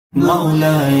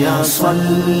مولاي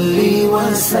صل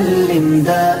وسلم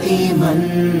دائما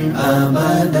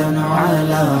أبدا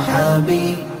على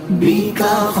حبيبك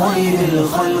خير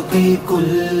الخلق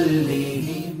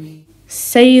كلهم.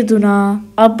 Sayyiduna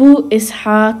Abu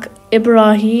Ishaq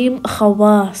Ibrahim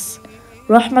Khawas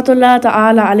Rahmatullah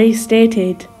Ta'ala alayhi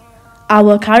stated,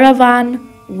 our caravan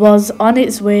was on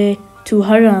its way to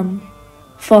Haram.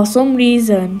 For some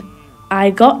reason, I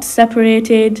got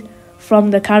separated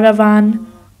from the caravan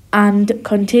and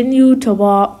continued to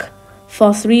walk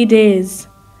for 3 days.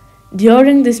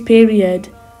 During this period,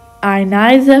 I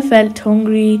neither felt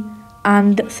hungry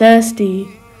and thirsty,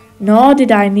 nor did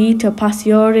I need to pass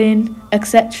urine,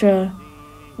 etc.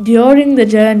 During the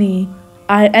journey,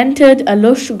 I entered a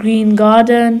lush green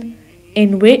garden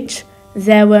in which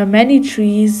there were many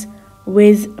trees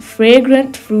with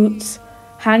fragrant fruits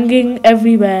hanging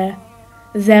everywhere.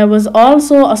 There was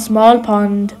also a small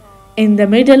pond in the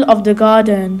middle of the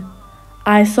garden.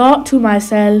 I thought to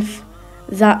myself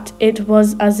that it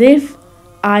was as if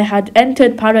I had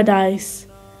entered paradise.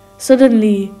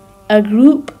 Suddenly, a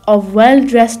group of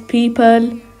well-dressed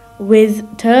people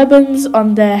with turbans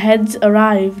on their heads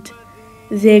arrived.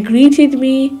 They greeted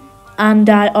me, and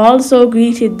I also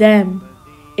greeted them.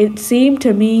 It seemed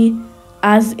to me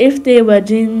as if they were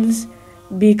jinns,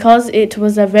 because it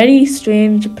was a very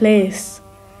strange place.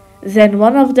 Then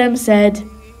one of them said,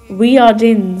 "We are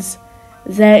jinns.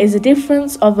 There is a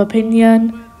difference of opinion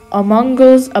among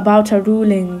us about a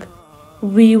ruling."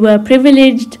 We were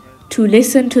privileged to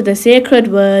listen to the sacred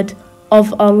word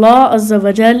of Allah Azza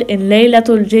wa Jal in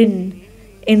Laylatul Jinn,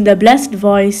 in the blessed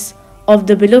voice of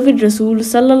the Beloved Rasool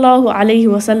Sallallahu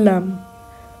Alaihi Wasallam.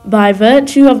 By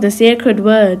virtue of the sacred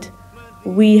word,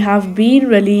 we have been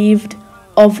relieved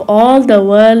of all the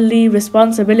worldly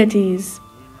responsibilities.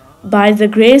 By the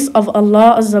grace of Allah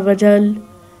Azza wa Jal,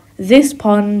 this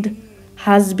pond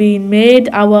has been made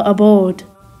our abode.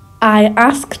 I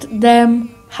asked them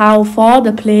how far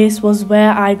the place was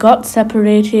where I got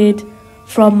separated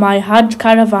from my Hajj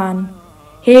caravan.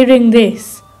 Hearing this,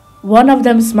 one of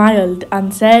them smiled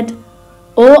and said,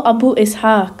 "O Abu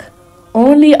Ishaq,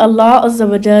 only Allah Azza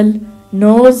wa Jal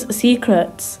knows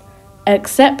secrets.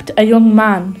 Except a young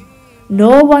man,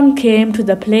 no one came to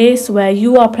the place where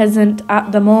you are present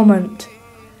at the moment.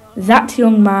 That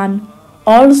young man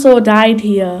also died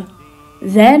here."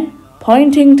 Then,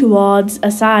 pointing towards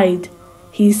a side,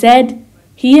 he said,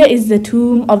 "Here is the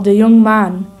tomb of the young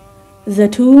man." The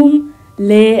tomb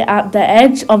lay at the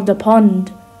edge of the pond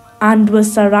and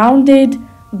was surrounded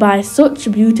by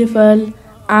such beautiful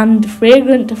and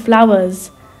fragrant flowers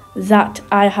that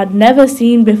I had never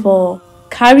seen before.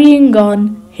 Carrying on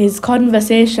his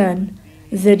conversation,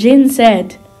 the jinn said,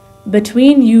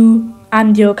 "Between you and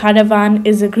your caravan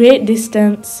is a great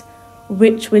distance,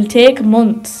 which will take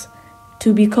months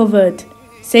to be covered."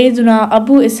 Sayyiduna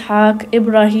Abu Ishaq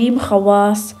Ibrahim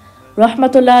Khawas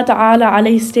Rahmatullah Ta'ala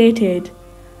alayhi stated,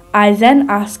 I then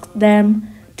asked them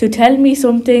to tell me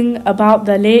something about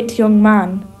the late young man.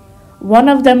 One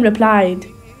of them replied,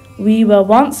 "We were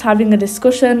once having a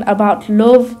discussion about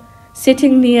love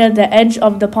sitting near the edge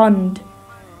of the pond.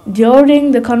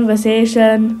 During the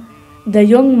conversation, the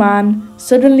young man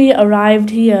suddenly arrived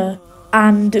here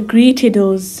and greeted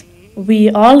us. We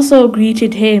also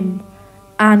greeted him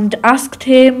and asked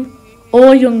him, 'O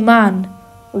young man,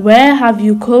 where have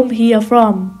you come here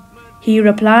from?' He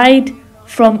replied,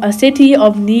 'From a city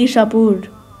of Nishapur.'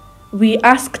 We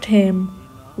asked him,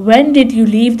 'When did you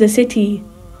leave the city?'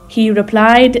 He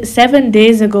replied, 7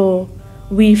 days ago.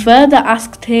 We further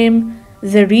asked him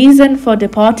the reason for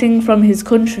departing from his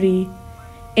country.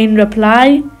 In reply,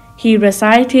 he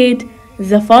recited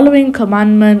the following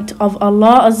commandment of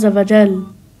Allah Azza wa Jal.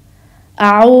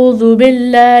 أعوذ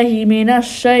بالله من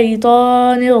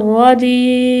الشيطان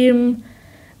الرجيم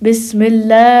بسم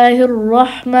الله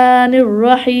الرحمن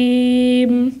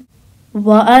الرحيم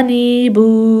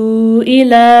وأنيبوا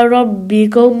إلى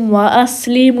ربكم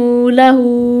وأسلموا له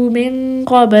من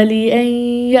قبل أن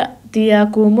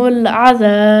يأتيكم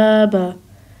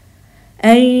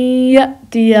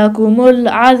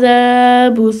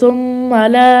العذاب ثم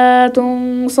لا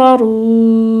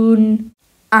تنصرون.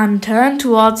 And turn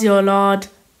towards your Lord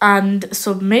and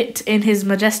submit in his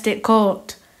majestic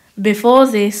court. Before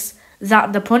this,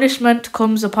 that the punishment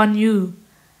comes upon you,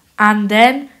 and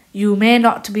then you may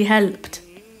not be helped.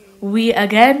 We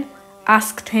again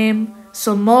asked him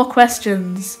some more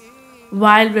questions.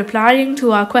 While replying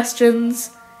to our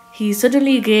questions, he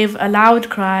suddenly gave a loud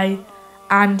cry,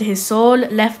 and his soul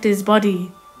left his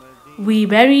body. We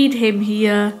buried him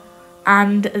here,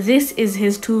 and this is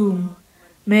his tomb.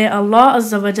 May Allah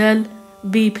Azza wa Jal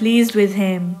be pleased with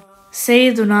him.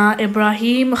 Sayyiduna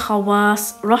Ibrahim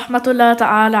Khawas Rahmatullah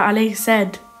Ta'ala alayhi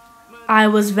said, I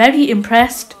was very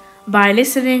impressed by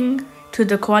listening to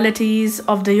the qualities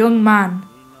of the young man.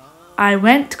 I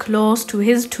went close to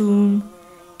his tomb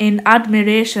in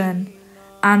admiration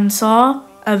and saw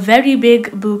a very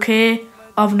big bouquet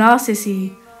of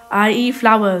narcissi, i.e.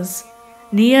 flowers,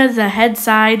 near the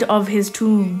headside of his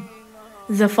tomb.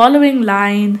 The following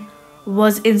line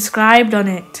was inscribed on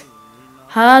it: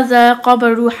 هذا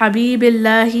قبر حبيب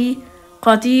الله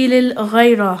قتيل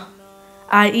الغيرة,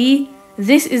 i.e.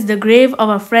 this is the grave of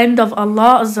a friend of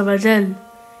Allah Azza wa Jal.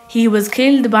 He was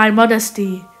killed by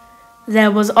modesty.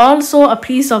 There was also a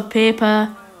piece of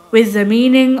paper with the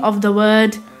meaning of the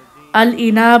word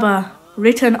Al-Inaba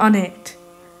written on it.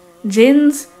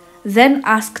 Jinns then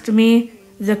asked me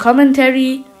the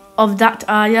commentary of that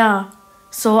ayah,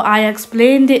 so I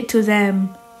explained it to them.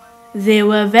 They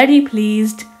were very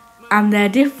pleased and their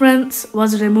difference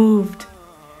was removed.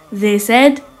 They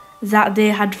said that they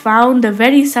had found a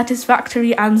very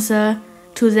satisfactory answer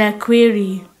to their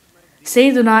query.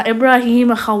 Sayyiduna Ibrahim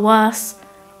Khawas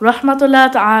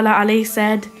Rahmatullah Ta'ala alayhi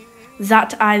said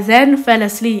that I then fell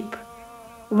asleep.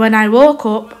 When I woke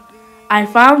up, I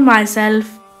found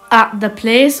myself at the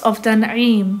place of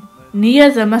Tan'im,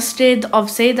 near the masjid of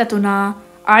Sayyidatuna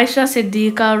Aisha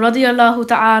Siddiqa radiyallahu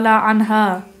ta'ala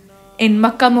anha in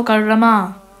Makkah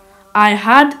Mukarramah. I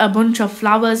had a bunch of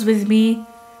flowers with me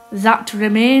that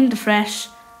remained fresh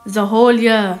the whole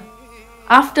year.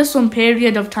 After some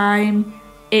period of time,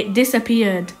 it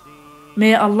disappeared.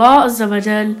 May Allah Azza wa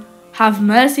Jal have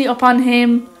mercy upon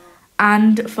him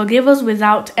and forgive us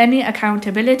without any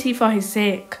accountability for his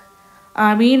sake.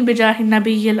 Ameen bijahi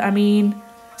Nabiyyil Ameen.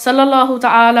 Sallallahu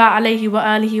ta'ala alayhi wa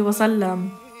alihi wa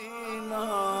sallam.